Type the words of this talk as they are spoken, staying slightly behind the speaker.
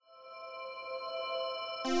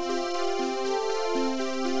Hey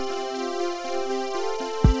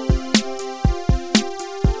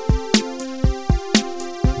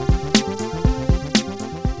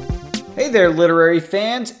there, literary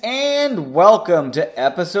fans, and welcome to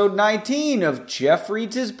episode 19 of Jeff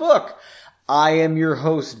Reads His Book. I am your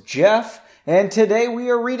host, Jeff, and today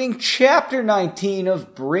we are reading chapter 19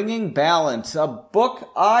 of Bringing Balance, a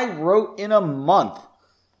book I wrote in a month.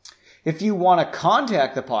 If you want to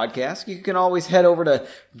contact the podcast, you can always head over to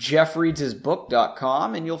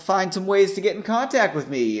jeffreadshisbook.com and you'll find some ways to get in contact with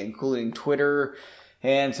me, including Twitter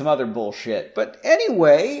and some other bullshit. But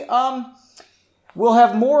anyway, we'll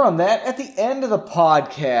have more on that at the end of the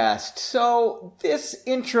podcast. So this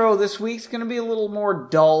intro this week's going to be a little more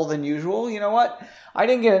dull than usual. You know what? I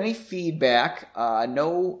didn't get any feedback,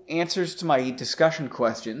 no answers to my discussion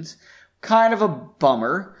questions. Kind of a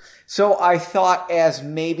bummer. So I thought as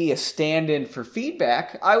maybe a stand-in for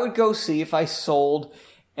feedback, I would go see if I sold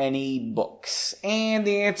any books. And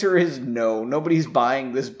the answer is no. Nobody's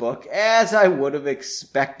buying this book, as I would have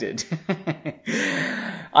expected.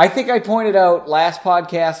 I think I pointed out last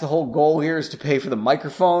podcast, the whole goal here is to pay for the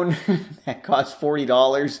microphone. That costs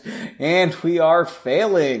 $40, and we are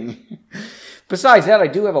failing. Besides that, I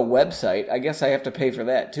do have a website. I guess I have to pay for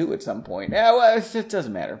that too at some point. Yeah, well, it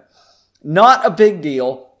doesn't matter. Not a big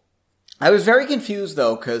deal. I was very confused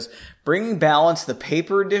though, because Bringing Balance, the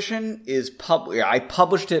paper edition, I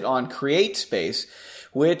published it on CreateSpace,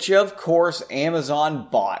 which of course Amazon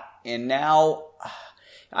bought. And now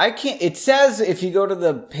it says if you go to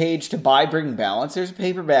the page to buy Bringing Balance, there's a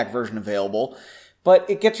paperback version available. But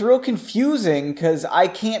it gets real confusing because I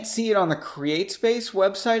can't see it on the CreateSpace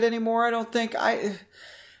website anymore, I don't think.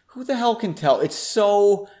 Who the hell can tell? It's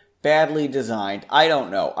so badly designed. I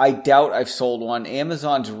don't know. I doubt I've sold one.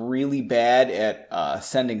 Amazon's really bad at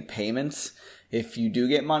sending payments if you do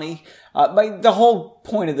get money. But the whole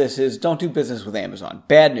point of this is don't do business with Amazon.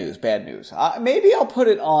 Bad news, bad news. Maybe I'll put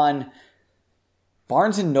it on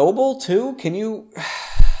Barnes & Noble too. Can you?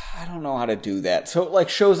 I don't know how to do that. So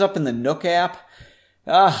it shows up in the Nook app.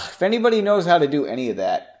 If anybody knows how to do any of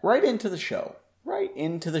that, right into the show. Right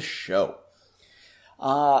into the show.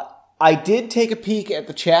 I did take a peek at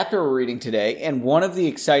the chapter we're reading today, and one of the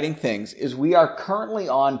exciting things is we are currently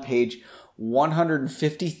on page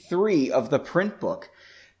 153 of the print book.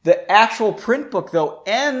 The actual print book, though,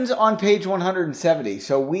 ends on page 170,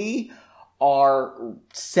 so we are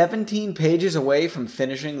 17 pages away from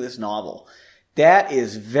finishing this novel. That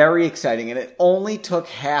is very exciting, and it only took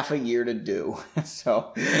half a year to do.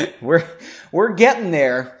 So we're getting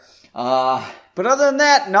there. But other than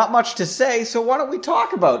that, not much to say, so why don't we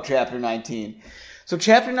talk about Chapter 19? So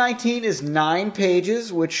Chapter 19 is 9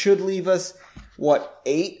 pages, which should leave us,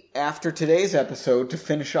 8 after today's episode to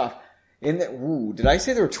finish off. Did I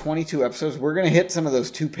say there were 22 episodes? We're going to hit some of those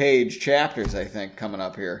 2-page chapters, I think, coming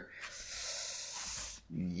up here.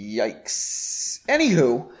 Yikes.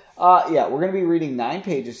 Anywho, we're going to be reading 9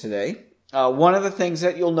 pages today. One of the things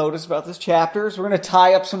that you'll notice about this chapter is we're going to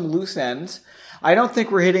tie up some loose ends. I don't think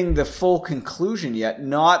we're hitting the full conclusion yet.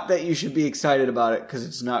 Not that you should be excited about it, because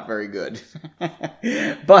it's not very good.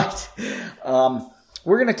 But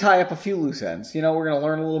we're going to tie up a few loose ends. We're going to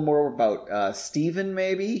learn a little more about Stephen,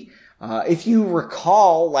 maybe. If you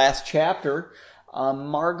recall last chapter,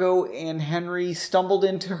 Margot and Henry stumbled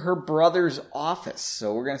into her brother's office.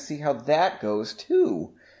 So we're going to see how that goes,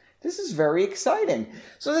 too. This is very exciting.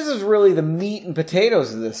 So this is really the meat and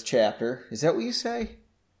potatoes of this chapter. Is that what you say?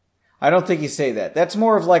 I don't think you say that. That's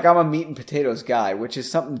more of I'm a meat and potatoes guy, which is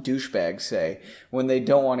something douchebags say when they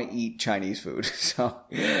don't want to eat Chinese food. So,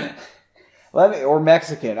 or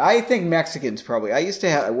Mexican. I think Mexicans probably. I used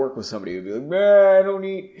to work with somebody who'd be like, man,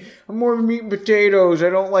 I'm more of meat and potatoes. I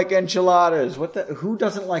don't like enchiladas. Who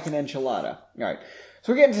doesn't like an enchilada? All right.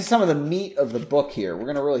 So we're getting to some of the meat of the book here. We're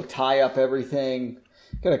going to really tie up everything.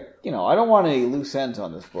 I don't want any loose ends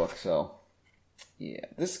on this book. So, yeah,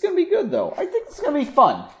 this is going to be good though. I think it's going to be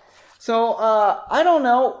fun. So, I don't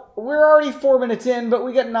know. We're already 4 minutes in, but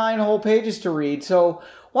we got 9 whole pages to read. So,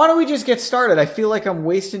 why don't we just get started? I feel like I'm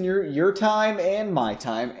wasting your time and my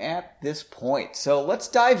time at this point. So, let's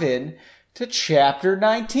dive in to Chapter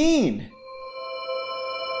 19.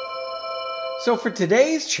 So, for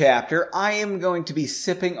today's chapter, I am going to be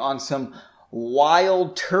sipping on some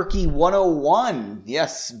Wild Turkey 101.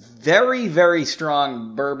 Yes, very, very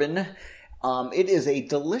strong bourbon. It is a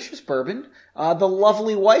delicious bourbon. The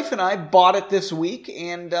lovely wife and I bought it this week,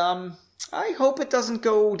 and I hope it doesn't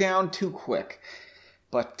go down too quick.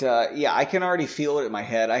 But I can already feel it in my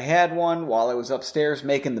head. I had one while I was upstairs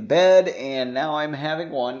making the bed, and now I'm having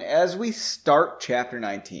one as we start Chapter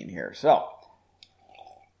 19 here. So,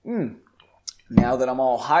 Now that I'm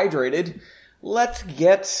all hydrated, let's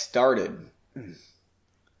get started.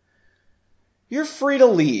 You're free to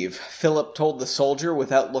leave, Philip told the soldier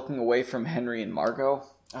without looking away from Henry and Margot.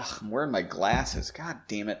 Ugh, I'm wearing my glasses. God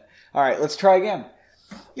damn it. All right, let's try again.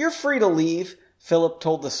 You're free to leave, Philip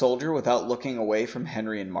told the soldier without looking away from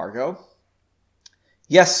Henry and Margot.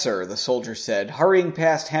 Yes, sir, the soldier said, hurrying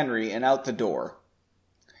past Henry and out the door.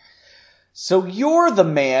 So you're the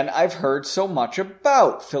man I've heard so much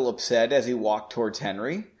about, Philip said as he walked towards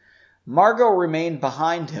Henry. Margot remained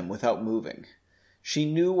behind him without moving. She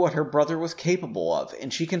knew what her brother was capable of,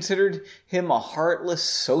 and she considered him a heartless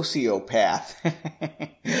sociopath.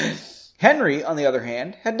 Henry, on the other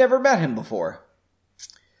hand, had never met him before.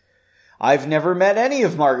 I've never met any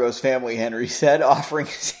of Margot's family, Henry said, offering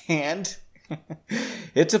his hand.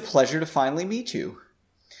 It's a pleasure to finally meet you.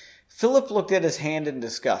 Philip looked at his hand in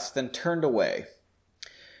disgust, then turned away.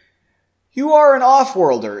 You are an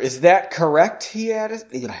off-worlder, is that correct? He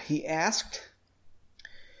asked.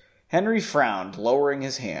 Henry frowned, lowering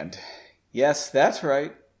his hand. Yes, that's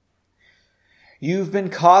right. You've been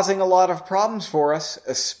causing a lot of problems for us,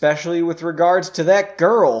 especially with regards to that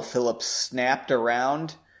girl, Philip snapped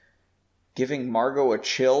around, giving Margot a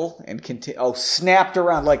chill and snapped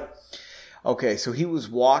around like... Okay, so he was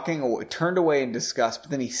walking away, turned away in disgust, but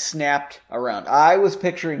then he snapped around. I was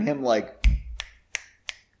picturing him like,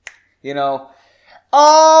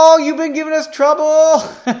 oh, you've been giving us trouble.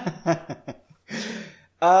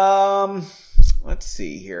 Let's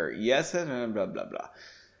see here. Yes, blah, blah, blah.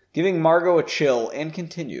 Giving Margot a chill and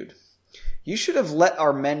continued. You should have let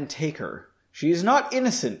our men take her. She is not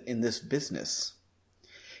innocent in this business.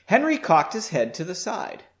 Henry cocked his head to the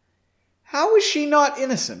side. How is she not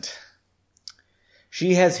innocent?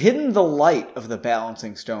 She has hidden the light of the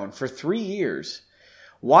balancing stone for 3 years.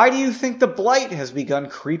 Why do you think the blight has begun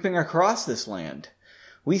creeping across this land?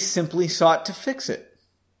 We simply sought to fix it.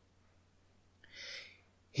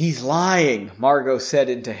 He's lying, Margot said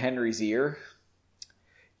into Henry's ear.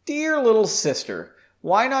 Dear little sister,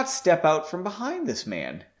 why not step out from behind this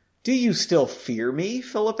man? Do you still fear me?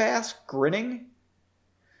 Philip asked, grinning.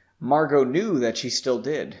 Margot knew that she still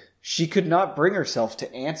did. She could not bring herself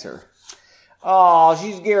to answer. Oh,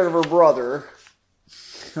 she's scared of her brother.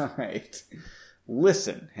 All right.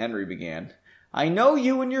 Listen, Henry began. I know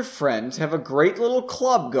you and your friends have a great little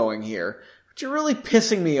club going here, but you're really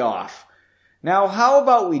pissing me off. Now, how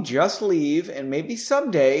about we just leave, and maybe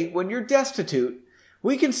someday, when you're destitute,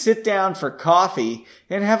 we can sit down for coffee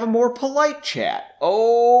and have a more polite chat.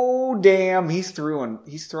 Oh, damn, he's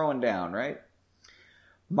throwing down, right?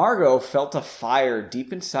 Margot felt a fire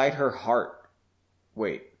deep inside her heart.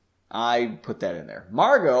 Wait. I put that in there.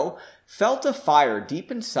 Margot felt a fire deep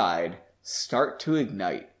inside start to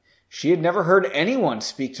ignite. She had never heard anyone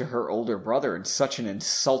speak to her older brother in such an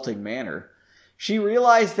insulting manner. She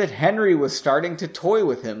realized that Henry was starting to toy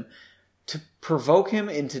with him to provoke him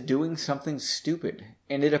into doing something stupid,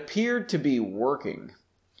 and it appeared to be working.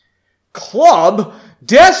 Club?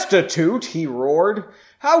 Destitute? He roared.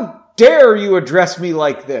 How dare you address me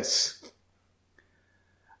like this?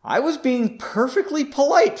 I was being perfectly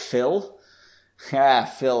polite, Phil.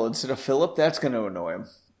 Phil instead of Philip, that's going to annoy him.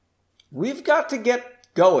 We've got to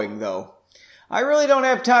get going, though. I really don't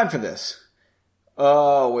have time for this.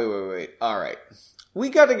 Oh, wait. All right.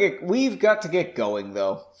 We've got to get going,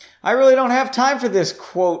 though. I really don't have time for this,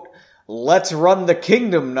 quote, let's run the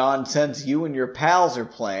kingdom nonsense you and your pals are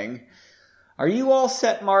playing. Are you all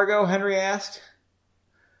set, Margot? Henry asked.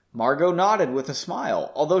 Margot nodded with a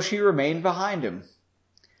smile, although she remained behind him.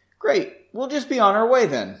 Great, we'll just be on our way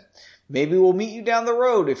then. Maybe we'll meet you down the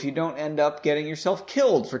road if you don't end up getting yourself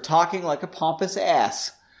killed for talking like a pompous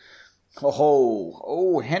ass.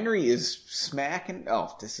 Oh, Henry is smacking.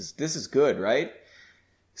 Oh, this is good, right?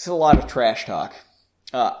 This is a lot of trash talk.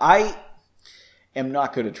 I am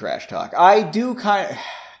not good at trash talk. I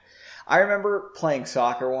remember playing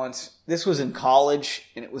soccer once. This was in college,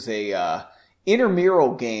 and it was a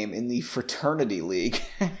intramural game in the fraternity league.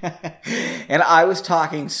 And I was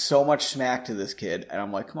talking so much smack to this kid. And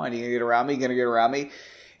I'm like, come on, you gonna get around me?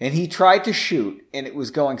 And he tried to shoot, and it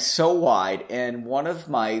was going so wide. And one of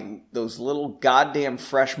those little goddamn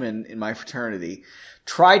freshmen in my fraternity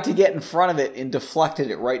tried to get in front of it and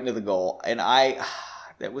deflected it right into the goal. And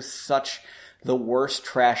that was such the worst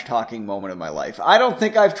trash talking moment of my life. I don't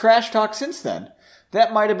think I've trash talked since then.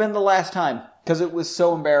 That might have been the last time, because it was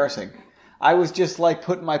so embarrassing. I was just like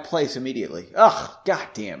put in my place immediately. Ugh,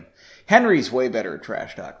 goddamn. Henry's way better at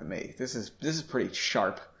trash talk than me. This is pretty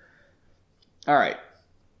sharp. All right.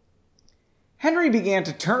 Henry began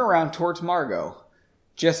to turn around towards Margot.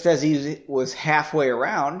 Just as he was halfway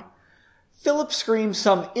around, Philip screamed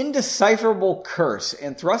some indecipherable curse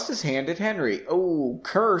and thrust his hand at Henry. Oh,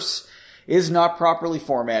 curse is not properly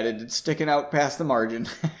formatted. It's sticking out past the margin.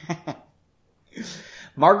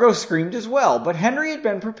 Margot screamed as well, but Henry had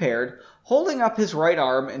been prepared, holding up his right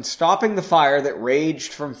arm and stopping the fire that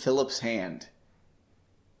raged from Philip's hand.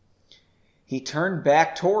 He turned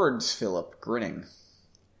back towards Philip, grinning.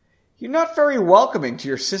 "You're not very welcoming to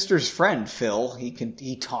your sister's friend, Phil,"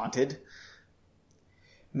 he taunted.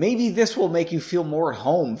 "Maybe this will make you feel more at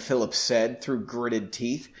home," Philip said through gritted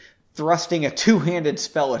teeth, thrusting a two-handed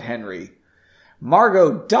spell at Henry.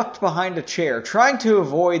 Margot ducked behind a chair, trying to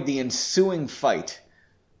avoid the ensuing fight.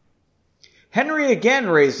 Henry again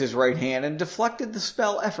raised his right hand and deflected the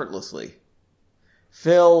spell effortlessly.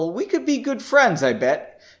 "Phil, we could be good friends, I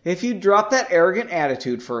bet, if you'd drop that arrogant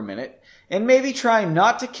attitude for a minute, and maybe try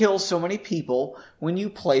not to kill so many people when you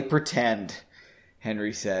play pretend,"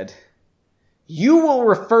 Henry said. "You will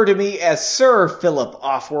refer to me as Sir Philip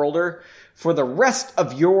Offworlder for the rest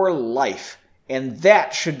of your life, and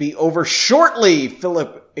that should be over shortly,"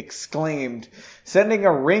 Philip exclaimed, sending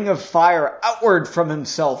a ring of fire outward from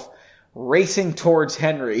himself, racing towards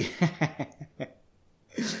Henry.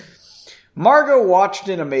 Margot watched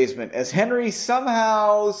in amazement as Henry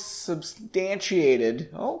somehow substantiated,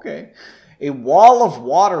 a wall of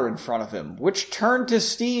water in front of him, which turned to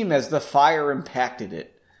steam as the fire impacted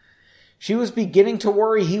it. She was beginning to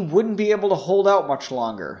worry he wouldn't be able to hold out much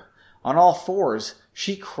longer. On all fours,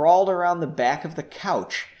 she crawled around the back of the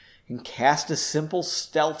couch and cast a simple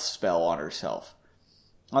stealth spell on herself.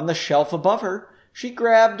 On the shelf above her, she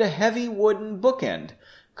grabbed a heavy wooden bookend,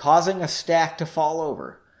 causing a stack to fall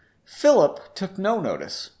over. Philip took no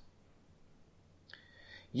notice.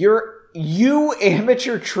 You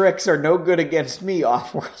amateur tricks are no good against me,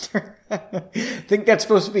 Offworlder." I think that's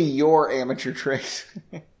supposed to be your amateur tricks.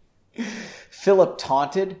 Philip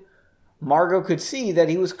taunted. Margot could see that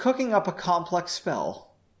he was cooking up a complex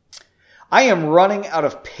spell. "I am running out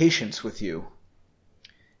of patience with you."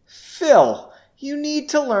 "Phil, you need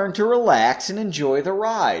to learn to relax and enjoy the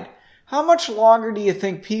ride. How much longer do you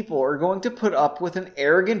think people are going to put up with an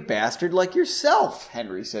arrogant bastard like yourself?"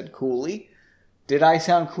 Henry said coolly. Did I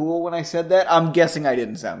sound cool when I said that? I'm guessing I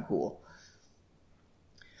didn't sound cool.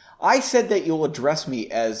 "I said that you'll address me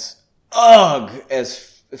as ugh," as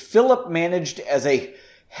Philip managed as a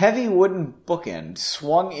heavy wooden bookend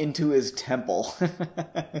swung into his temple.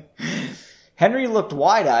 Henry looked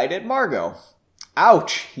wide-eyed at Margot.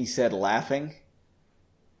 "Ouch," he said, laughing.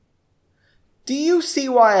 "Do you see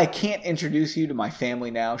why I can't introduce you to my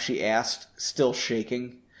family now?" she asked, still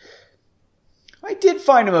shaking. "I did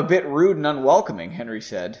find him a bit rude and unwelcoming," Henry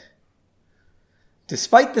said.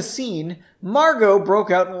 Despite the scene, Margot broke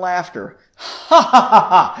out in laughter. "Ha ha ha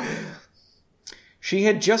ha!" She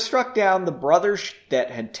had just struck down the brother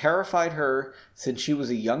that had terrified her since she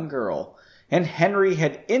was a young girl, and Henry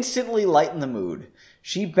had instantly lightened the mood.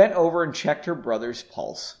 She bent over and checked her brother's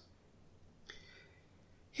pulse.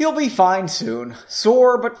 "He'll be fine soon.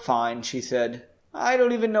 Sore, but fine," she said. "I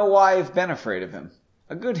don't even know why I've been afraid of him.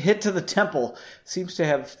 A good hit to the temple seems to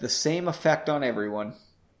have the same effect on everyone."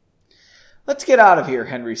 "Let's get out of here,"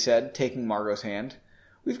 Henry said, taking Margot's hand.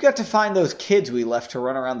 "We've got to find those kids we left to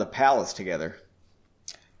run around the palace together."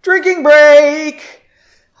 "Drinking break!"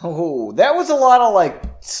 Oh, that was a lot of,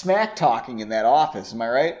 smack talking in that office, am I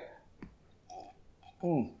right?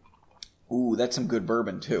 Ooh, that's some good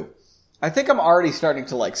bourbon, too. I think I'm already starting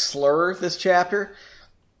to, slur this chapter.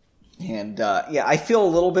 And, I feel a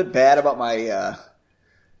little bit bad about my,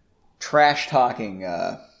 trash talking,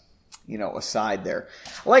 aside there.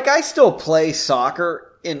 I still play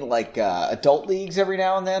soccer in, adult leagues every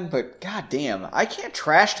now and then, but goddamn, I can't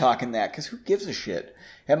trash talk in that, because who gives a shit?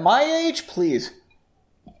 At my age, please.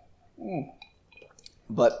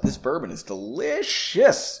 But this bourbon is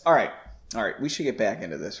delicious. All right, we should get back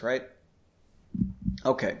into this, right?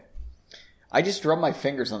 Okay. I just rubbed my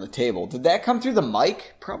fingers on the table. Did that come through the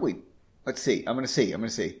mic? Probably. Let's see. I'm going to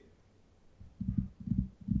see.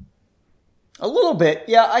 A little bit.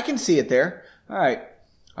 Yeah, I can see it there. All right.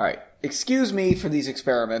 Excuse me for these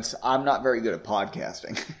experiments. I'm not very good at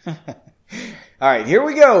podcasting. All right, here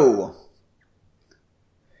we go.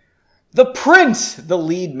 "The prince," the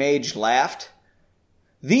lead mage laughed.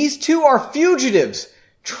 "These two are fugitives,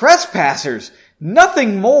 trespassers,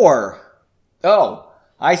 nothing more." Oh,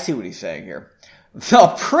 I see what he's saying here. "The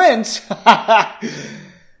prince,"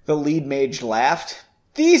 the lead mage laughed.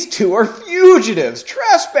 "These two are fugitives,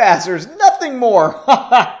 trespassers, nothing more."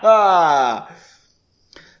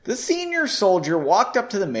 The senior soldier walked up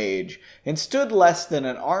to the mage and stood less than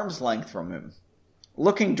an arm's length from him.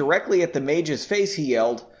 Looking directly at the mage's face, he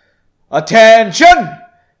yelled, "Attention!"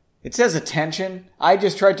 It says attention. I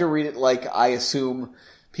just tried to read it like I assume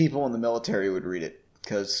people in the military would read it.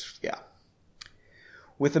 Because, yeah.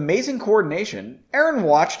 With amazing coordination, Erin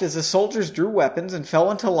watched as the soldiers drew weapons and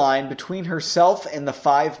fell into line between herself and the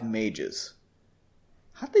 5 mages.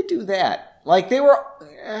 How'd they do that? Like, they were...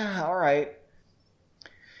 alright.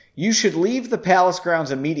 You should leave the palace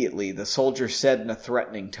grounds immediately, the soldier said in a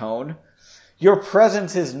threatening tone. Your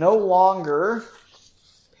presence is no longer...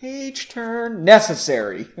 Page turn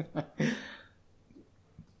necessary.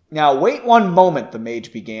 Now, wait one moment, the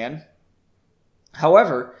mage began.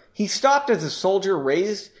 However, he stopped as the soldier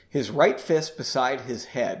raised his right fist beside his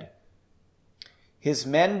head. His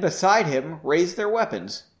men beside him raised their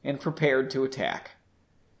weapons and prepared to attack.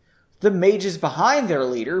 The mages behind their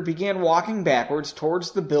leader began walking backwards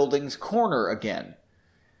towards the building's corner again.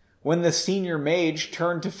 When the senior mage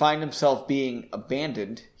turned to find himself being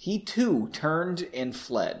abandoned, he too turned and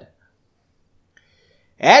fled.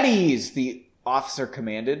 At ease, the officer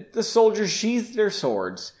commanded. The soldiers sheathed their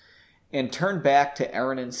swords and turned back to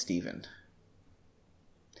Erin and Stephen.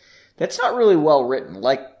 That's not really well written.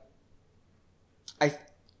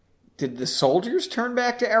 Did the soldiers turn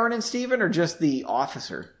back to Erin and Stephen or just the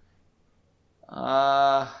officer?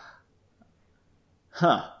 I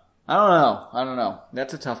don't know.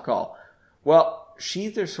 That's a tough call. Well,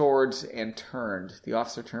 sheathed their swords and turned. The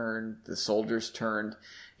officer turned. The soldiers turned.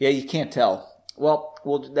 Yeah, you can't tell. Well,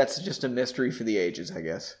 that's just a mystery for the ages, I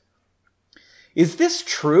guess. Is this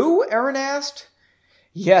true? Erin asked.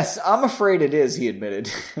 Yes, I'm afraid it is, he admitted.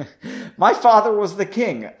 My father was the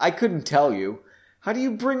king. I couldn't tell you. How do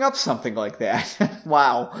you bring up something like that?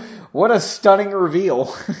 Wow, what a stunning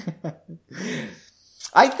reveal.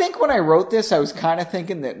 I think when I wrote this, I was kind of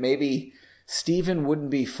thinking that maybe Stephen wouldn't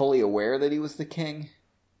be fully aware that he was the king.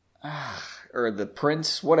 Or the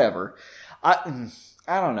prince, whatever. I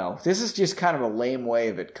don't know. This is just kind of a lame way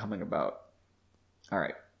of it coming about. All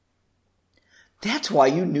right. That's why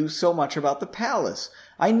you knew so much about the palace.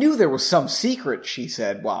 I knew there was some secret, she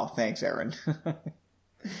said. Wow, thanks, Erin.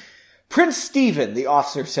 Prince Stephen, the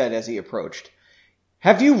officer said as he approached.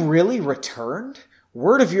 Have you really returned?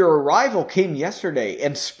 Word of your arrival came yesterday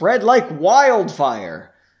and spread like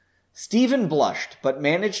wildfire. Stephen blushed, but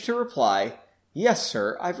managed to reply, Yes,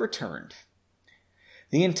 sir, I've returned.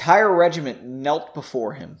 The entire regiment knelt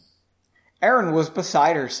before him. Erin was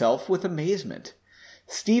beside herself with amazement.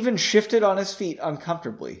 Stephen shifted on his feet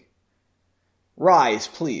uncomfortably. Rise,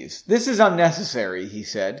 please. This is unnecessary, he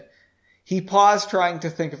said. He paused, trying to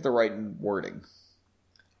think of the right wording.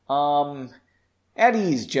 At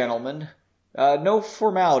ease, gentlemen. No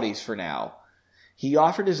formalities for now. He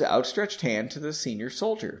offered his outstretched hand to the senior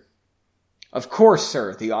soldier. Of course,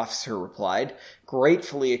 sir, the officer replied,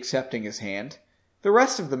 gratefully accepting his hand. The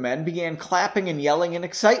rest of the men began clapping and yelling in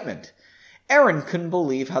excitement. Erin couldn't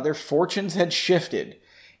believe how their fortunes had shifted.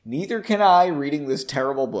 Neither can I, reading this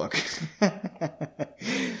terrible book.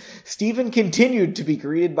 Stephen continued to be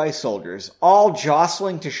greeted by soldiers, all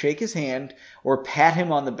jostling to shake his hand or pat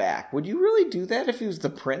him on the back. Would you really do that if he was the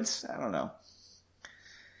prince? I don't know.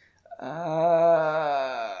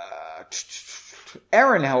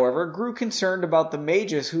 Erin, however, grew concerned about the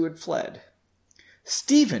mages who had fled.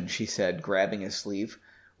 Stephen, she said, grabbing his sleeve,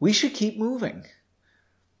 we should keep moving.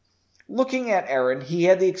 Looking at Erin, he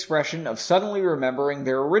had the expression of suddenly remembering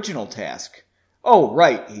their original task. Oh,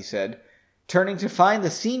 right, he said. Turning to find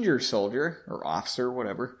the senior soldier, or officer,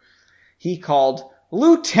 whatever, he called,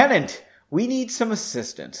 Lieutenant, we need some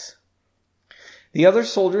assistance. The other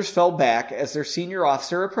soldiers fell back as their senior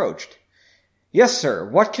officer approached. Yes, sir,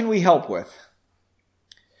 what can we help with?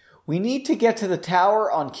 We need to get to the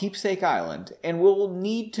tower on Keepsake Island, and we'll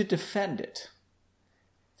need to defend it.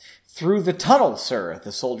 Through the tunnel, sir,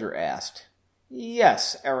 the soldier asked.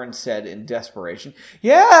 Yes, Erin said in desperation.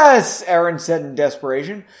 Yes, Erin said in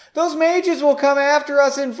desperation. Those mages will come after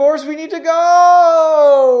us in force. We need to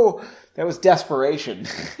go. That was desperation.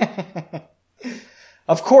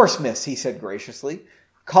 Of course, miss, he said graciously.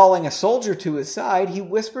 Calling a soldier to his side, he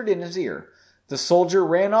whispered in his ear. The soldier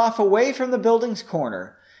ran off away from the building's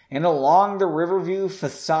corner and along the Riverview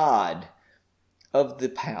facade of the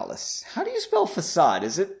palace. How do you spell facade?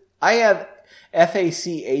 Is it? I have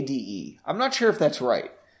F-A-C-A-D-E. I'm not sure if that's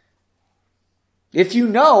right. If you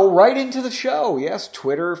know, write into the show. Yes,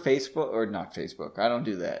 Twitter, Facebook, or not Facebook. I don't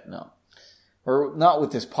do that, no. Or not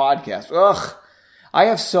with this podcast. Ugh. I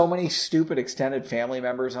have so many stupid extended family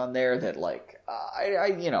members on there that,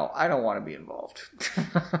 I don't want to be involved.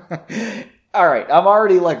 All right, I'm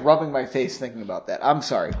already, rubbing my face thinking about that. I'm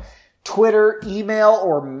sorry. Twitter, email,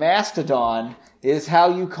 or Mastodon is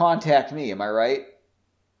how you contact me. Am I right?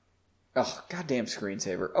 Oh, goddamn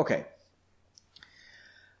screensaver. Okay.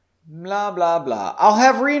 Blah, blah, blah. I'll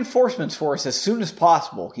have reinforcements for us as soon as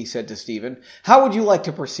possible, he said to Stephen. How would you like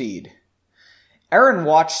to proceed? Erin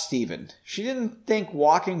watched Stephen. She didn't think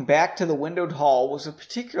walking back to the windowed hall was a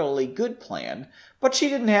particularly good plan, but she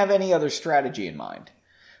didn't have any other strategy in mind.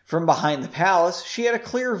 From behind the palace, she had a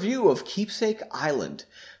clear view of Keepsake Island,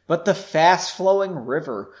 but the fast-flowing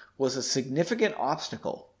river was a significant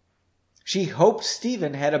obstacle. She hoped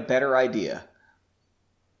Stephen had a better idea.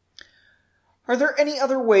 Are there any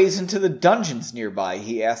other ways into the dungeons nearby?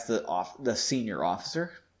 He asked the senior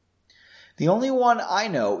officer. The only one I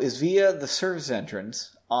know is via the service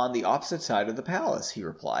entrance on the opposite side of the palace, he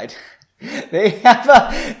replied. They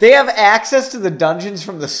have access to the dungeons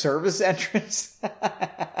from the service entrance.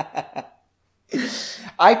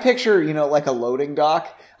 I picture, like a loading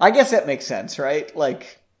dock. I guess that makes sense, right?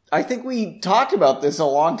 Like, I think we talked about this a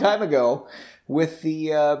long time ago with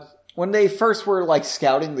the, when they first were like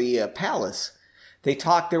scouting the palace. They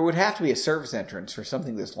talked there would have to be a service entrance for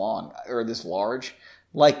something this long or this large.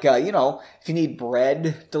 Like, if you need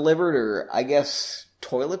bread delivered or, I guess,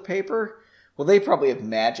 toilet paper. Well, they probably have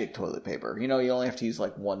magic toilet paper. You only have to use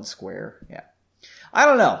like one square. Yeah. I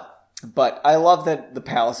don't know. But I love that the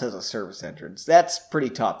palace has a service entrance. That's pretty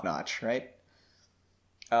top notch, right?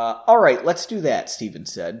 All right, let's do that, Stephen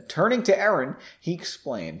said. Turning to Erin, he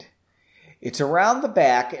explained. It's around the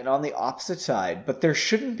back and on the opposite side, but there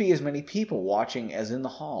shouldn't be as many people watching as in the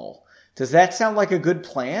hall. Does that sound like a good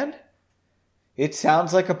plan? It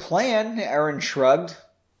sounds like a plan, Erin shrugged.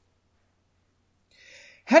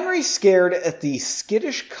 Henry stared at the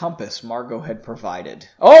skittish compass Margot had provided.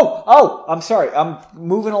 Oh, I'm sorry. I'm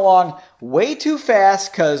moving along way too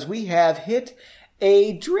fast because we have hit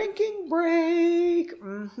a drinking break.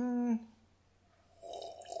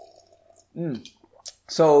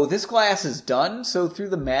 So this glass is done, so through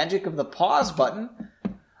the magic of the pause button,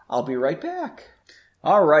 I'll be right back.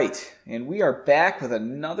 All right, and we are back with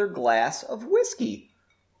another glass of whiskey.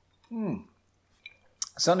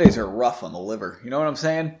 Sundays are rough on the liver, you know what I'm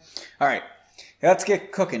saying? All right, let's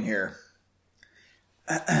get cooking here.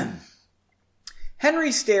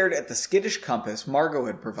 Henry stared at the skittish compass Margot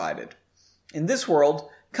had provided. In this world,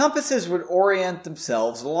 compasses would orient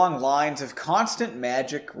themselves along lines of constant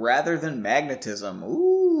magic rather than magnetism.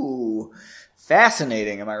 Ooh,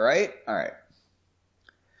 fascinating, am I right? All right.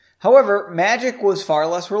 However, magic was far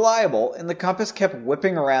less reliable, and the compass kept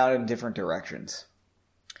whipping around in different directions.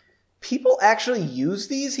 People actually use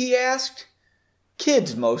these, he asked.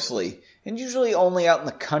 Kids, mostly, and usually only out in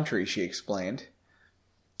the country, she explained.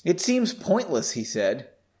 It seems pointless, he said.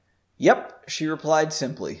 Yep, she replied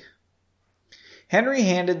simply. Henry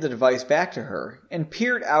handed the device back to her and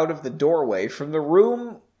peered out of the doorway from the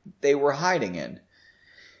room they were hiding in.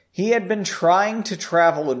 He had been trying to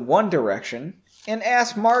travel in one direction and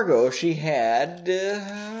asked Margot if she had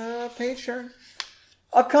page turn?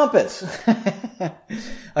 A compass.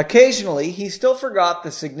 Occasionally, he still forgot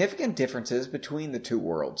the significant differences between the two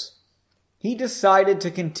worlds. He decided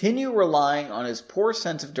to continue relying on his poor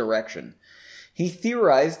sense of direction. He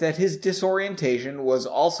theorized that his disorientation was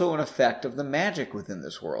also an effect of the magic within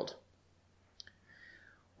this world.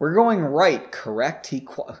 We're going right, correct?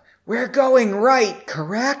 We're going right,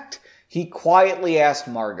 correct? He quietly asked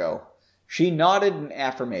Margot. She nodded in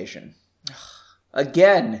affirmation.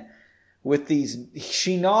 Again, with these,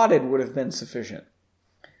 she nodded would have been sufficient.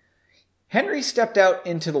 Henry stepped out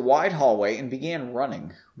into the wide hallway and began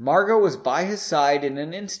running. Margot was by his side in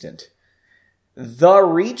an instant.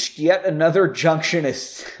 Reached yet another junction a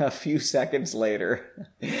few seconds later.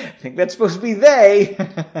 I think that's supposed to be they.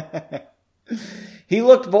 He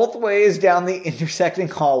looked both ways down the intersecting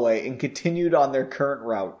hallway and continued on their current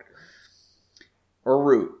route. Or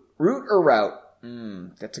route. Route or route?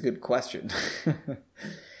 That's a good question.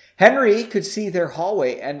 Henry could see their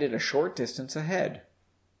hallway ended a short distance ahead.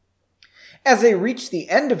 As they reached the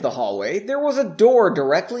end of the hallway, there was a door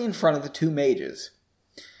directly in front of the two mages.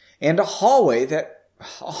 And a hallway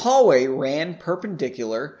ran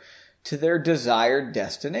perpendicular to their desired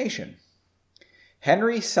destination.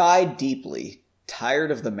 Henry sighed deeply,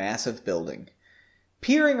 tired of the massive building.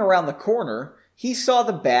 Peering around the corner, he saw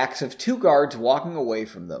the backs of two guards walking away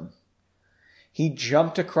from them. He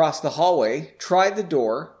jumped across the hallway, tried the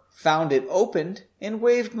door, found it opened, and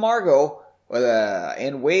waved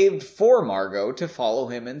for Margot to follow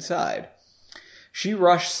him inside. She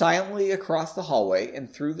rushed silently across the hallway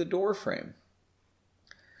and through the doorframe.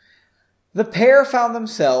 The pair found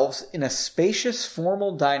themselves in a spacious,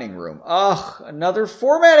 formal dining room. Ugh, another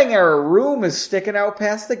formatting error. Room is sticking out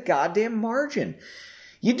past the goddamn margin.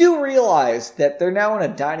 You do realize that they're now in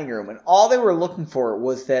a dining room, and all they were looking for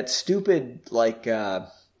was that stupid,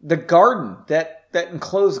 the garden that that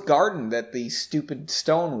enclosed garden that the stupid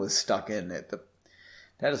stone was stuck in.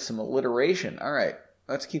 That is some alliteration. All right,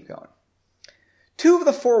 let's keep going. 2 of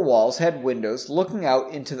the 4 walls had windows looking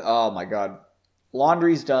out into the... Oh, my God.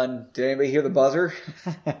 Laundry's done. Did anybody hear the buzzer?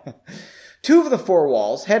 2 of the 4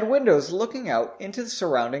 walls had windows looking out into the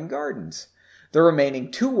surrounding gardens. The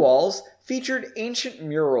remaining 2 walls featured ancient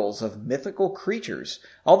murals of mythical creatures,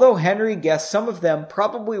 although Henry guessed some of them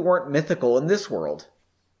probably weren't mythical in this world.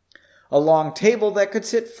 A long table that could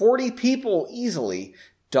sit 40 people easily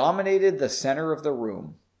dominated the center of the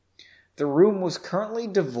room. The room was currently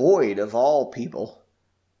devoid of all people.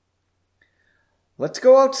 "Let's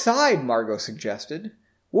go outside," Margot suggested.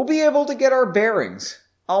 "We'll be able to get our bearings.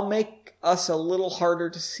 I'll make us a little harder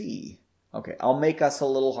to see." Okay, I'll make us a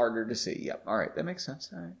little harder to see. Yep, all right, that makes sense.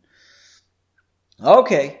 All right.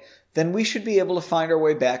 Okay, then we should be able to find our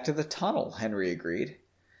way back to the tunnel, Henry agreed.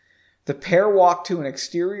 The pair walked to an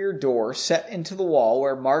exterior door set into the wall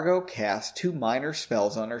where Margot cast 2 minor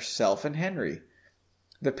spells on herself and Henry.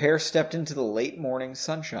 The pair stepped into the late morning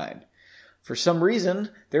sunshine. For some reason,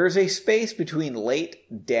 there is a space between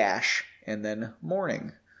late dash and then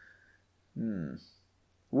morning.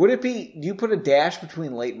 Would it be, do you put a dash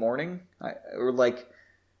between late morning? Or like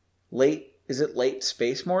late, is it late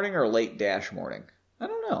space morning or late dash morning? I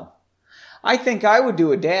don't know. I think I would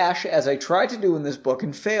do a dash, as I tried to do in this book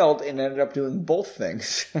and failed and ended up doing both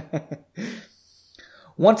things.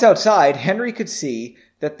 Once outside, Henry could see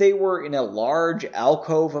that they were in a large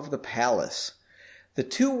alcove of the palace. The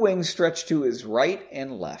 2 wings stretched to his right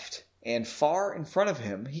and left, and far in front of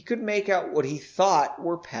him he could make out what he thought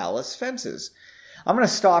were palace fences. I'm going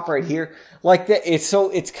to stop right here. Like that,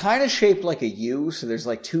 it's kind of shaped like a U, so there's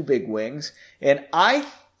like 2 big wings. And I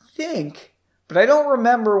think, but I don't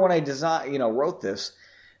remember when I wrote this,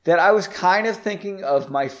 that I was kind of thinking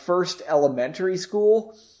of my first elementary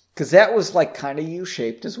school, because that was like kind of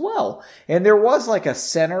U-shaped as well. And there was like a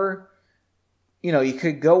center, you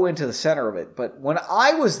could go into the center of it. But when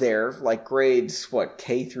I was there, like grades,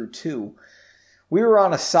 K through 2, we were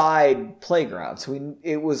on a side playground. So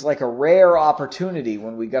it was like a rare opportunity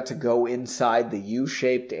when we got to go inside the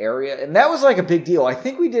U-shaped area. And that was like a big deal. I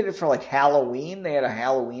think we did it for like Halloween. They had a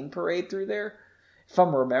Halloween parade through there. If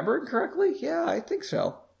I'm remembering correctly. Yeah, I think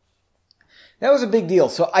so. That was a big deal.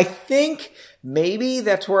 So I think maybe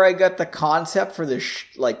that's where I got the concept for this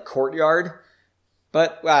courtyard.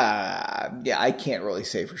 But yeah, I can't really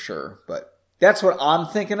say for sure. But that's what I'm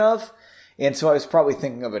thinking of. And so I was probably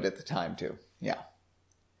thinking of it at the time too. Yeah.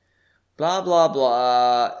 Blah, blah,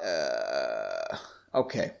 blah.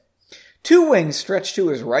 Okay. 2 wings stretched to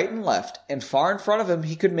his right and left, and far in front of him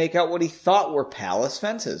he could make out what he thought were palace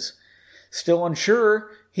fences. Still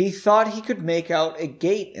unsure, he thought he could make out a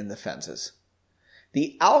gate in the fences.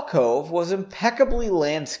 The alcove was impeccably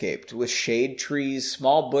landscaped with shade trees,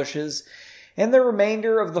 small bushes, and the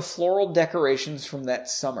remainder of the floral decorations from that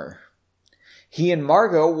summer. He and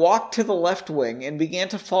Margot walked to the left wing and began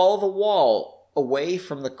to follow the wall away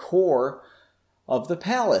from the core of the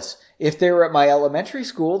palace. If they were at my elementary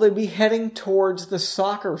school, they'd be heading towards the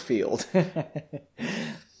soccer field.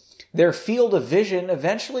 Their field of vision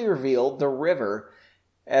eventually revealed the river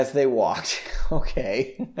as they walked.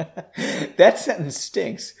 Okay. That sentence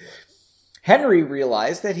stinks. Henry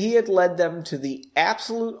realized that he had led them to the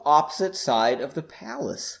absolute opposite side of the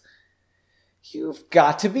palace. "You've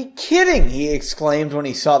got to be kidding," he exclaimed when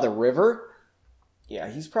he saw the river. Yeah,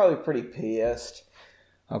 he's probably pretty pissed.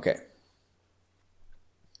 Okay.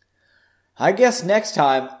 "I guess next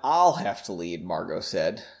time I'll have to lead," Margot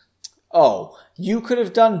said. "Oh, you could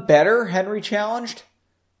have done better?" Henry challenged.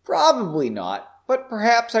 "Probably not, but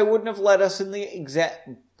perhaps I wouldn't have led us in the exact...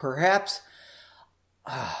 Perhaps...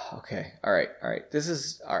 Okay, all right. This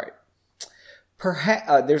is... All right.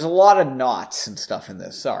 Perhaps... there's a lot of knots and stuff in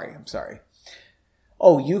this. I'm sorry.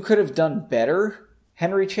 "Oh, you could have done better?"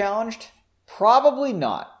 Henry challenged. "Probably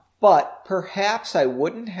not, but perhaps I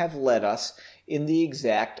wouldn't have led us in the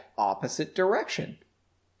exact opposite direction."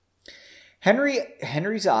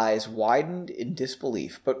 Henry's eyes widened in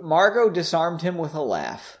disbelief, but Margot disarmed him with a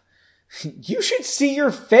laugh. "You should see your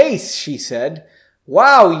face," she said.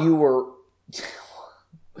 Wow,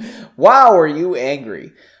 are you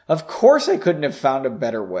angry? Of course I couldn't have found a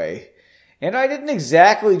better way. And I didn't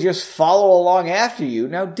exactly just follow along after you,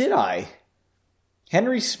 now did I?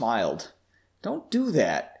 Henry smiled. "Don't do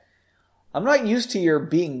that. I'm not used to your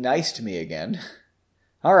being nice to me again."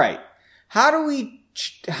 "All right.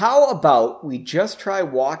 How about we just try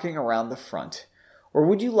walking around the front? Or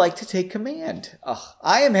would you like to take command?" Ugh,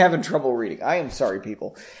 I am having trouble reading. I am sorry,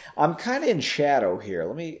 people. I'm kind of in shadow here.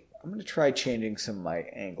 I'm going to try changing some of my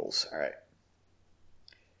angles. All right.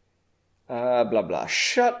 Blah, blah.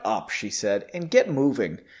 Shut up, she said, and get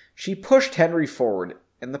moving. She pushed Henry forward,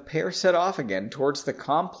 and the pair set off again towards the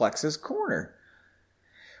complex's corner.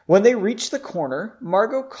 When they reached the corner,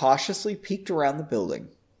 Margot cautiously peeked around the building.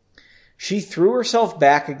 She threw herself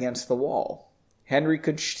back against the wall. Henry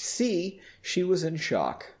could see she was in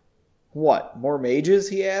shock. What, more mages?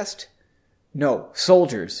 He asked. No,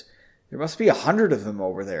 soldiers. There must be 100 of them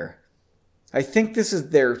over there. I think this is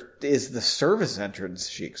the service entrance,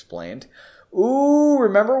 she explained. Ooh,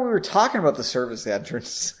 remember we were talking about the service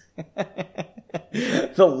entrance?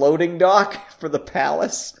 The loading dock for the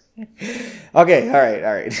palace? Okay, all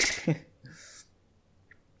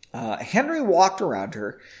right. Henry walked around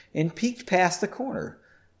her and peeked past the corner.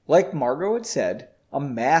 Like Margot had said, a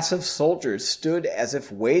mass of soldiers stood as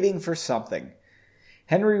if waiting for something.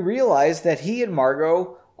 Henry realized that he and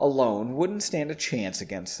Margot alone wouldn't stand a chance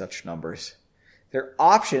against such numbers. Their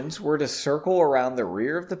options were to circle around the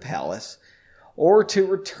rear of the palace or to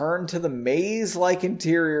return to the maze-like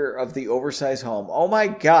interior of the oversized home. Oh my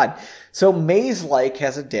god. So maze-like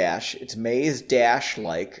has a dash. It's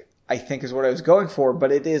maze-like, I think is what I was going for,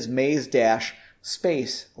 but it is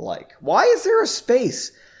maze-space-like. Why is there a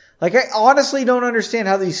space? Like, I honestly don't understand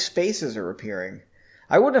how these spaces are appearing.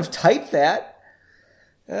 I wouldn't have typed that.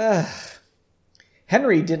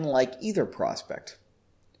 Henry didn't like either prospect.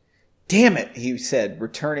 Damn it, he said,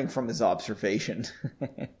 returning from his observation.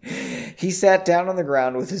 He sat down on the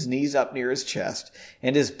ground with his knees up near his chest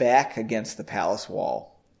and his back against the palace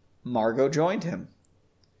wall. Margot joined him.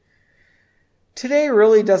 Today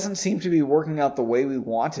really doesn't seem to be working out the way we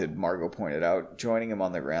wanted, Margot pointed out, joining him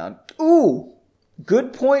on the ground. Ooh,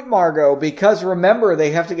 good point, Margot, because remember,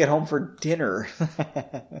 they have to get home for dinner.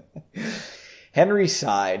 Henry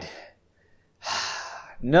sighed.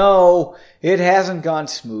 No, it hasn't gone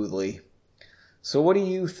smoothly. So what do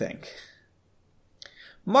you think?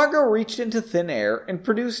 Margot reached into thin air and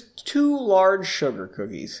produced 2 large sugar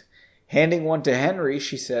cookies. Handing one to Henry,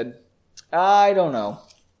 she said, I don't know.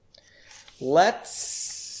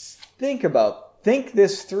 Let's think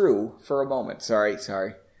this through for a moment. Sorry.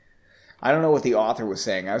 I don't know what the author was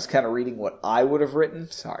saying. I was kind of reading what I would have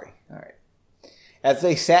written. Sorry. All right. As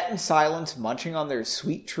they sat in silence, munching on their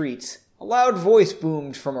sweet treats, a loud voice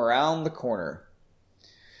boomed from around the corner.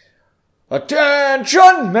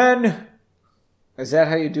 Attention, men! Is that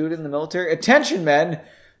how you do it in the military? Attention, men!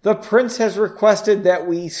 The prince has requested that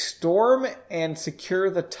we storm and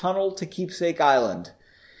secure the tunnel to Keepsake Island.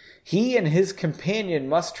 He and his companion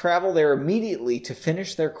must travel there immediately to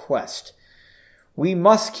finish their quest. We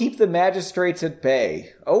must keep the magistrates at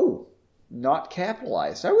bay. Oh, not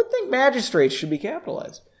capitalized. I would think magistrates should be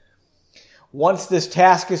capitalized. Once this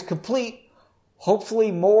task is complete,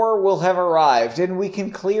 hopefully more will have arrived and we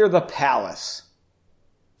can clear the palace.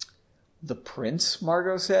 The prince,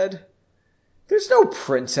 Margot said. There's no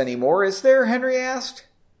prince anymore, is there? Henry asked.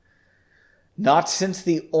 Not since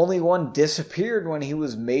the only one disappeared when he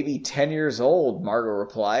was maybe 10 years old, Margot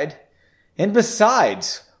replied. And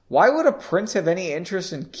besides, why would a prince have any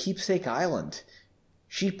interest in Keepsake Island?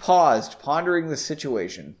 She paused, pondering the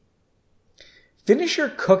situation. Finish your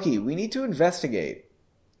cookie. We need to investigate.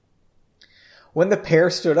 When the pair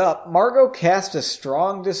stood up, Margot cast a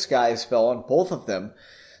strong disguise spell on both of them,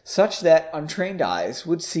 such that untrained eyes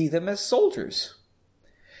would see them as soldiers.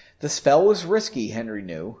 The spell was risky, Henry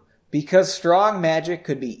knew, because strong magic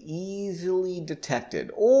could be easily detected,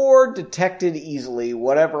 or detected easily,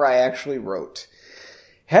 whatever I actually wrote.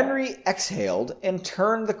 Henry exhaled and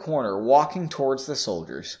turned the corner, walking towards the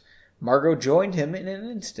soldiers. Margot joined him in an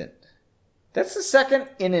instant. That's the second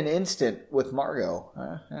in an instant with Margot.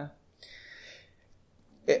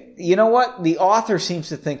 You know what? The author seems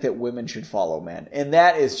to think that women should follow men, and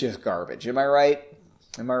that is just garbage. Am I right?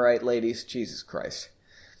 Am I right, ladies? Jesus Christ.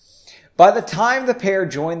 By the time the pair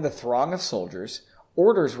joined the throng of soldiers,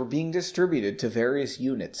 orders were being distributed to various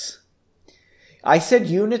units. I said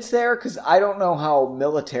units there because I don't know how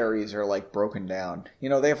militaries are like broken down. You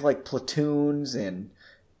know, they have like platoons and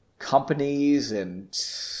companies and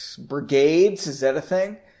brigades. Is that a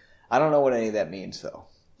thing? I don't know what any of that means though.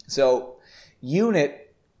 So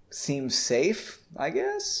unit seems safe, I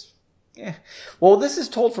guess. Yeah. Well, this is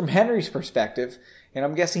told from Henry's perspective, and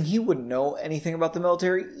I'm guessing he wouldn't know anything about the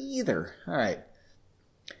military either. All right.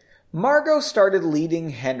 Margot started leading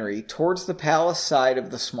Henry towards the palace side of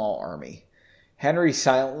the small army. Henry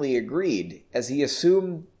silently agreed, as he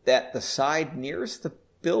assumed that the side nearest the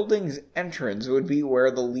building's entrance would be where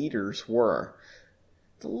the leaders were.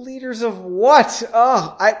 The leaders of what?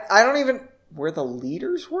 Oh, I don't even... Where the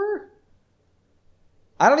leaders were?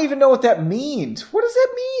 I don't even know what that means. What does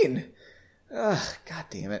that mean? Ugh, God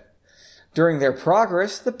damn it. During their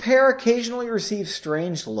progress, the pair occasionally received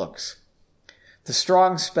strange looks. The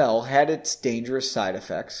strong spell had its dangerous side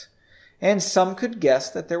effects, and some could guess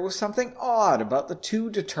that there was something odd about the two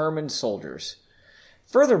determined soldiers.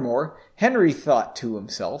 Furthermore, Henry thought to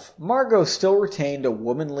himself, Margot still retained a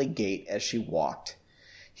womanly gait as she walked.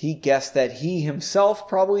 He guessed that he himself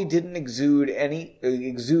probably didn't exude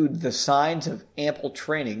the signs of ample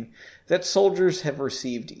training that soldiers have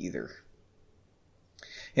received either.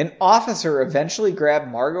 An officer eventually grabbed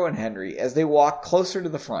Margot and Henry as they walked closer to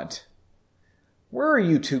the front. "Where are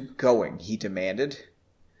you two going?" he demanded.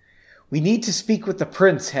 "We need to speak with the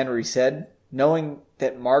prince," Henry said, knowing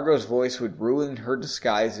that Margot's voice would ruin her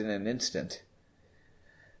disguise in an instant.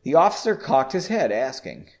 The officer cocked his head,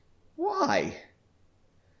 asking, "Why?"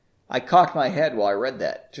 I cocked my head while I read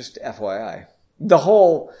that, just FYI. The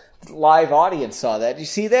whole live audience saw that. Did you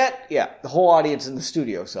see that? Yeah, the whole audience in the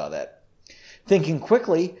studio saw that. Thinking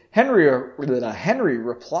quickly, Henry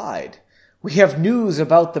replied, "We have news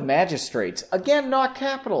about the magistrates." Again, not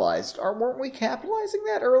capitalized. Weren't we capitalizing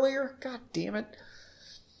that earlier? God damn it.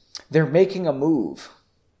 "They're making a move."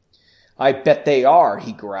 "I bet they are,"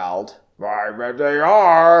 he growled. "I bet they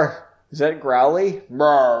are." Is that growly?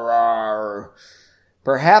 Rawr.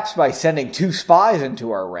 "Perhaps by sending 2 spies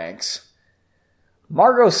into our ranks."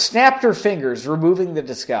 Margot snapped her fingers, removing the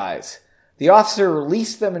disguise. The officer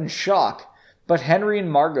released them in shock, but Henry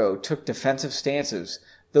and Margot took defensive stances,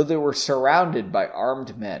 though they were surrounded by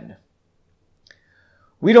armed men.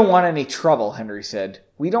 "We don't want any trouble," Henry said.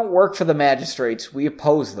 "We don't work for the magistrates. We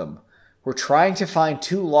oppose them. We're trying to find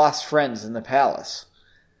 2 lost friends in the palace."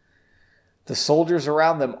 The soldiers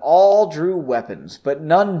around them all drew weapons, but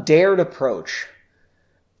none dared approach.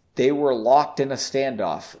 They were locked in a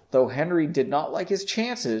standoff, though Henry did not like his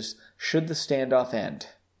chances should the standoff end.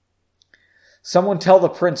 "Someone tell the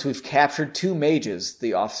prince we've captured 2 mages,"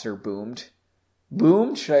 the officer boomed.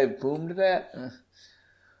 Boomed? Should I have boomed that?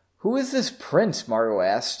 "Who is this prince?" Margot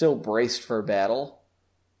asked, still braced for battle.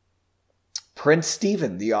 "Prince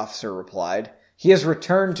Stephen," the officer replied. "He has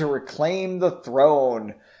returned to reclaim the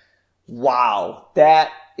throne." Wow,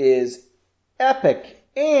 that is epic.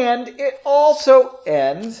 And it also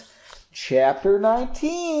ends chapter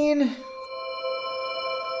 19.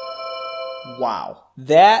 Wow,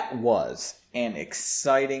 that was an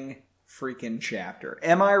exciting freaking chapter.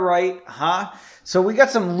 Am I right? Huh? So we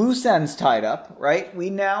got some loose ends tied up, right? We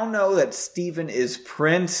now know that Stephen is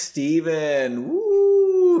Prince Stephen.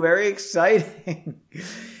 Woo! Very exciting.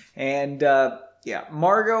 And,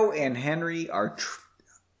 Margot and Henry are...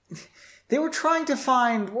 They were trying to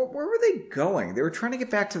find... Where were they going? They were trying to get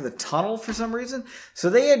back to the tunnel for some reason. So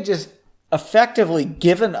they had just effectively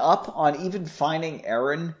given up on even finding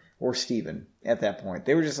Aaron or Stephen at that point.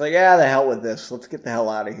 They were just like, the hell with this. Let's get the hell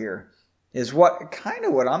out of here. Is kind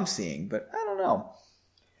of what I'm seeing, but I don't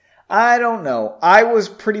know. I was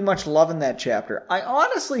pretty much loving that chapter. I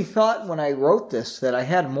honestly thought when I wrote this that I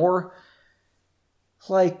had more...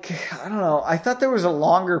 I thought there was a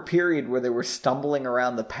longer period where they were stumbling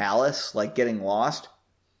around the palace, getting lost.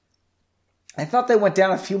 I thought they went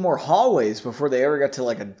down a few more hallways before they ever got to,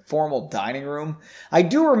 a formal dining room. I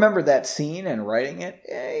do remember that scene and writing it.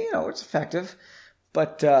 It's effective.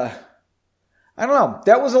 But, I don't know.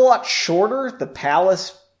 That was a lot shorter, the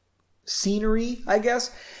palace scenery, I guess.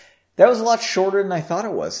 That was a lot shorter than I thought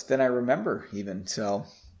it was, than I remember, even, so...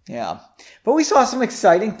 Yeah. But we saw some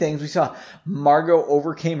exciting things. We saw Margot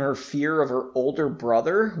overcame her fear of her older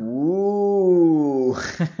brother. Ooh.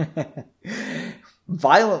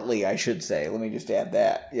 Violently, I should say. Let me just add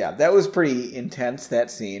that. Yeah, that was pretty intense, that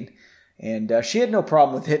scene. And she had no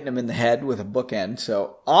problem with hitting him in the head with a bookend.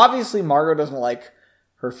 So obviously Margot doesn't like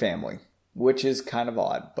her family, which is kind of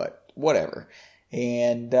odd, but whatever.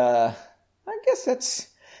 And I guess that's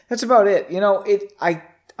about it.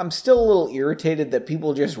 I'm still a little irritated that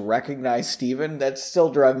people just recognize Stephen. That's still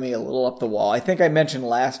driving me a little up the wall. I think I mentioned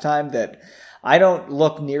last time that I don't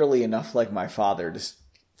look nearly enough like my father.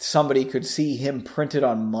 Somebody could see him printed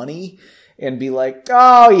on money and be like,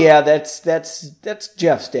 "Oh yeah, that's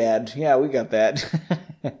Jeff's dad. Yeah, we got that."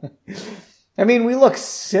 I mean, we look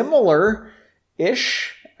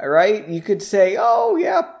similar-ish, right? You could say, "Oh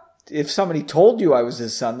yeah," if somebody told you I was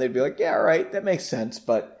his son, they'd be like, "Yeah, right, that makes sense."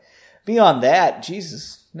 But beyond that,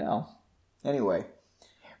 Jesus. No. Anyway.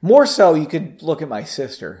 More so, you could look at my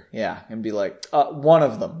sister, and be like, one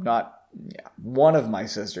of them, one of my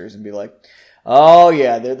sisters, and be like, "Oh,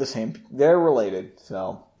 yeah, they're the same. They're related."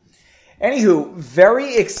 So, anywho,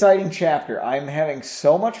 very exciting chapter. I'm having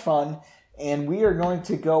so much fun, and we are going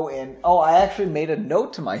to go in. Oh, I actually made a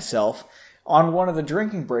note to myself on one of the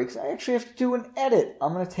drinking breaks. I actually have to do an edit.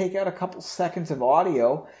 I'm going to take out a couple seconds of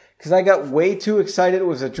audio, because I got way too excited it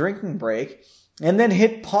was a drinking break and then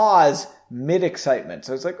hit pause mid-excitement.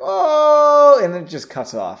 So it's like, oh, and then it just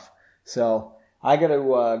cuts off. So I got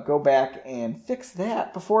to go back and fix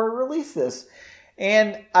that before I release this.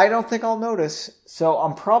 And I don't think I'll notice. So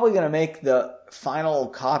I'm probably going to make the final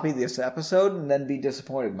copy of this episode and then be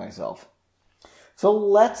disappointed in myself. So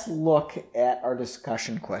let's look at our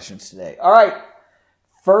discussion questions today. All right.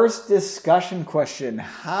 First discussion question.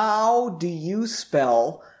 How do you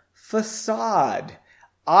spell facade?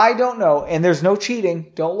 I don't know. And there's no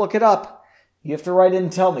cheating. Don't look it up. You have to write in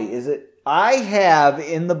and tell me. Is it? I have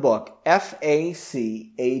in the book F-A-C-A-D-E.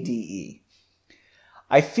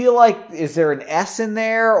 I feel like, is there an S in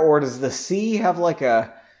there, or does the C have like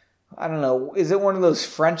a, I don't know, is it one of those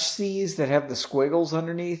French C's that have the squiggles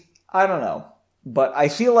underneath? I don't know. But I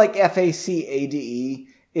feel like F-A-C-A-D-E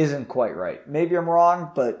isn't quite right. Maybe I'm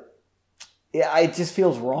wrong, but yeah, it just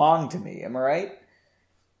feels wrong to me. Am I right?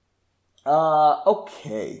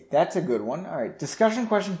 Okay, that's a good one. All right, discussion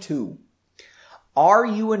question 2. Are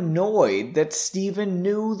you annoyed that Steven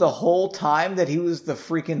knew the whole time that he was the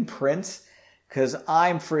freaking prince? Because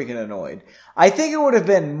I'm freaking annoyed. I think it would have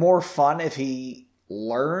been more fun if he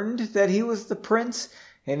learned that he was the prince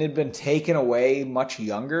and had been taken away much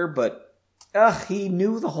younger, but he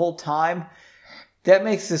knew the whole time. That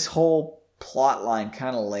makes this whole plot line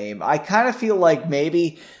kind of lame. I kind of feel like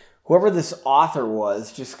maybe whoever this author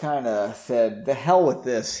was just kind of said, the hell with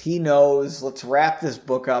this. He knows. Let's wrap this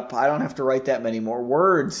book up. I don't have to write that many more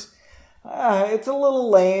words. It's a little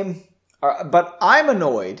lame, but I'm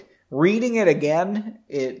annoyed. Reading it again,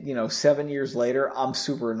 7 years later, I'm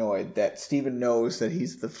super annoyed that Steven knows that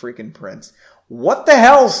he's the freaking prince. What the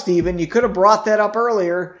hell, Steven? You could have brought that up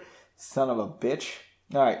earlier. Son of a bitch.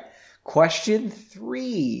 All right. Question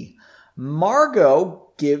 3.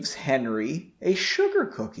 Margot gives Henry a sugar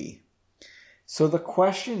cookie. So the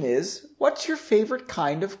question is, what's your favorite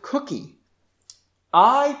kind of cookie?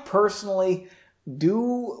 I personally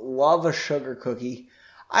do love a sugar cookie.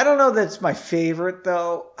 I don't know that it's my favorite,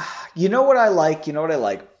 though. You know what I like?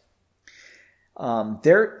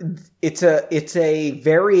 It's a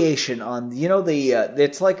variation on,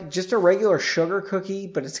 it's like just a regular sugar cookie,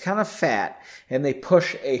 but it's kind of fat, and they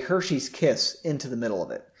push a Hershey's Kiss into the middle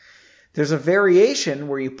of it. There's a variation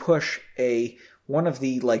where you push one of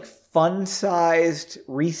the like fun-sized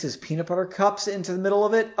Reese's peanut butter cups into the middle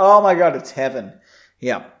of it. Oh my God, it's heaven.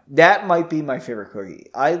 Yeah, that might be my favorite cookie.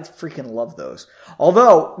 I freaking love those.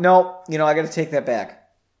 Although, no, I got to take that back.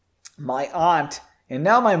 My aunt, and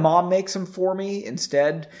now my mom makes them for me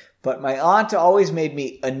instead, but my aunt always made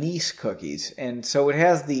me anise cookies. And so it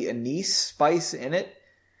has the anise spice in it.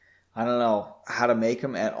 I don't know how to make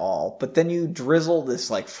them at all. But then you drizzle this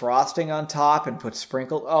like frosting on top and put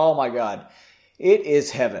sprinkled. Oh my God. It is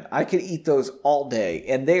heaven. I could eat those all day,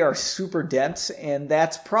 and they are super dense, and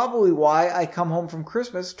that's probably why I come home from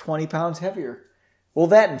Christmas 20 pounds heavier. Well,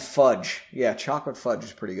 that and fudge. Yeah, chocolate fudge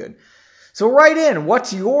is pretty good. So write in,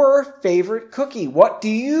 what's your favorite cookie? What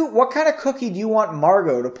kind of cookie do you want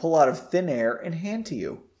Margot to pull out of thin air and hand to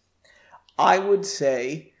you? I would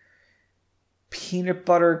say peanut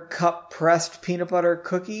butter cup pressed peanut butter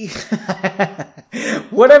cookie.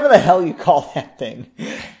 Whatever the hell you call that thing.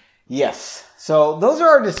 Yes. So those are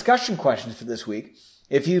our discussion questions for this week.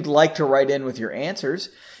 If you'd like to write in with your answers,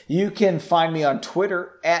 you can find me on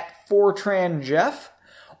Twitter at FortranJeff,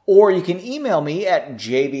 or you can email me at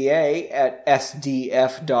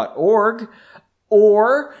jba@sdf.org,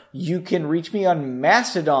 or you can reach me on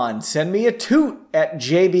Mastodon. Send me a toot at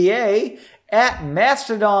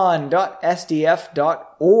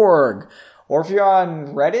jba@mastodon.sdf.org. Or if you're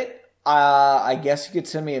on Reddit, I guess you could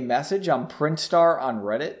send me a message. I'm Printstar on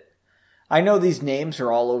Reddit. I know these names are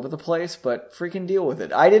all over the place, but freaking deal with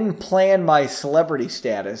it. I didn't plan my celebrity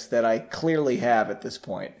status that I clearly have at this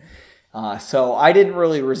point. So I didn't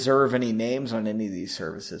really reserve any names on any of these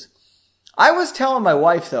services. I was telling my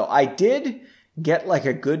wife, though, I did get like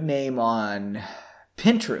a good name on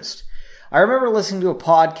Pinterest. I remember listening to a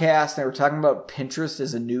podcast, and they were talking about Pinterest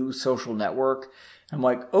as a new social network. I'm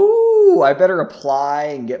like, oh, I better apply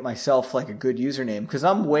and get myself like a good username, because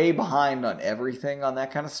I'm way behind on everything on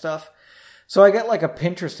that kind of stuff. So I got like a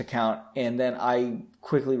Pinterest account, and then I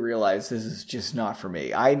quickly realized this is just not for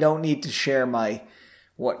me. I don't need to share my,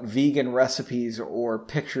 vegan recipes or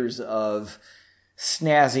pictures of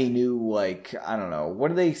snazzy new, I don't know. What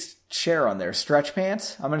do they share on there? Stretch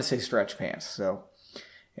pants? I'm going to say stretch pants. So,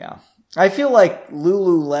 yeah. I feel like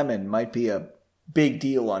Lululemon might be a big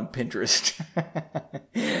deal on Pinterest.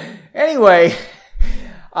 Anyway,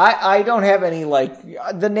 I don't have any,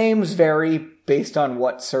 the names vary based on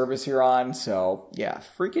what service you're on. So, yeah,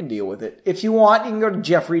 freaking deal with it. If you want, you can go to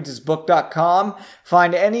jeffreadshisbook.com,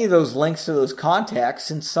 find any of those links to those contacts,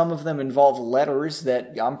 since some of them involve letters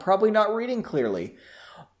that I'm probably not reading clearly.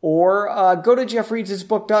 Or go to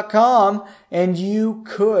jeffreadshisbook.com, and you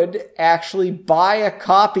could actually buy a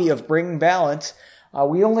copy of Bringing Balance.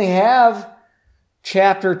 We only have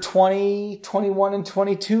chapter 20, 21, and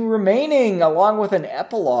 22 remaining, along with an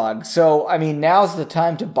epilogue. So, I mean, now's the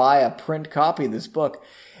time to buy a print copy of this book.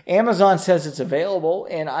 Amazon says it's available,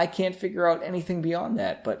 and I can't figure out anything beyond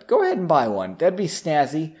that. But go ahead and buy one. That'd be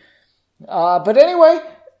snazzy. But anyway,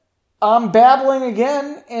 I'm babbling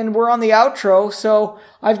again, and we're on the outro, so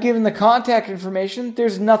I've given the contact information.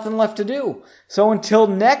 There's nothing left to do. So until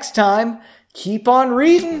next time, keep on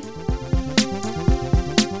reading.